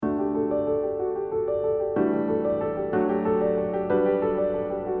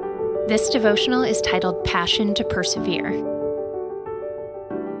This devotional is titled Passion to Persevere.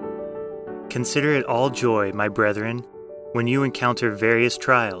 Consider it all joy, my brethren, when you encounter various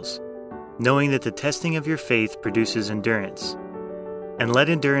trials, knowing that the testing of your faith produces endurance. And let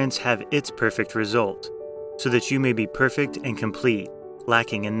endurance have its perfect result, so that you may be perfect and complete,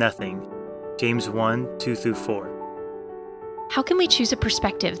 lacking in nothing. James 1:2-4. How can we choose a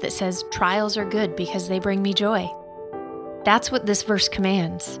perspective that says trials are good because they bring me joy? That's what this verse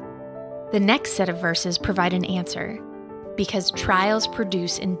commands. The next set of verses provide an answer, because trials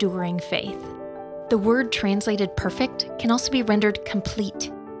produce enduring faith. The word translated perfect can also be rendered complete,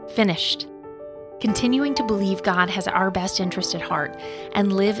 finished. Continuing to believe God has our best interest at heart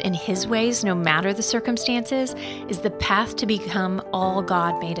and live in His ways no matter the circumstances is the path to become all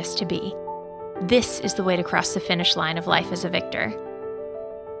God made us to be. This is the way to cross the finish line of life as a victor.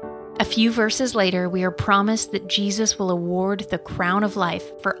 A few verses later, we are promised that Jesus will award the crown of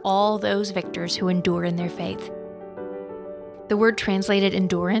life for all those victors who endure in their faith. The word translated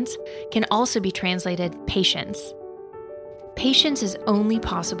endurance can also be translated patience. Patience is only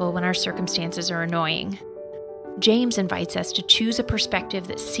possible when our circumstances are annoying. James invites us to choose a perspective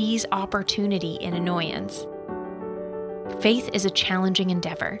that sees opportunity in annoyance. Faith is a challenging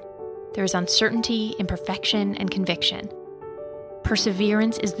endeavor. There is uncertainty, imperfection, and conviction.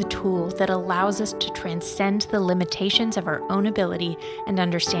 Perseverance is the tool that allows us to transcend the limitations of our own ability and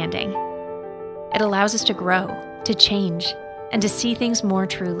understanding. It allows us to grow, to change, and to see things more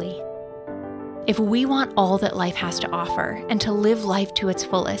truly. If we want all that life has to offer and to live life to its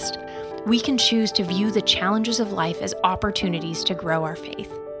fullest, we can choose to view the challenges of life as opportunities to grow our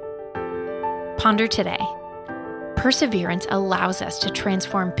faith. Ponder today. Perseverance allows us to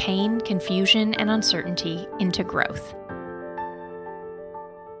transform pain, confusion, and uncertainty into growth.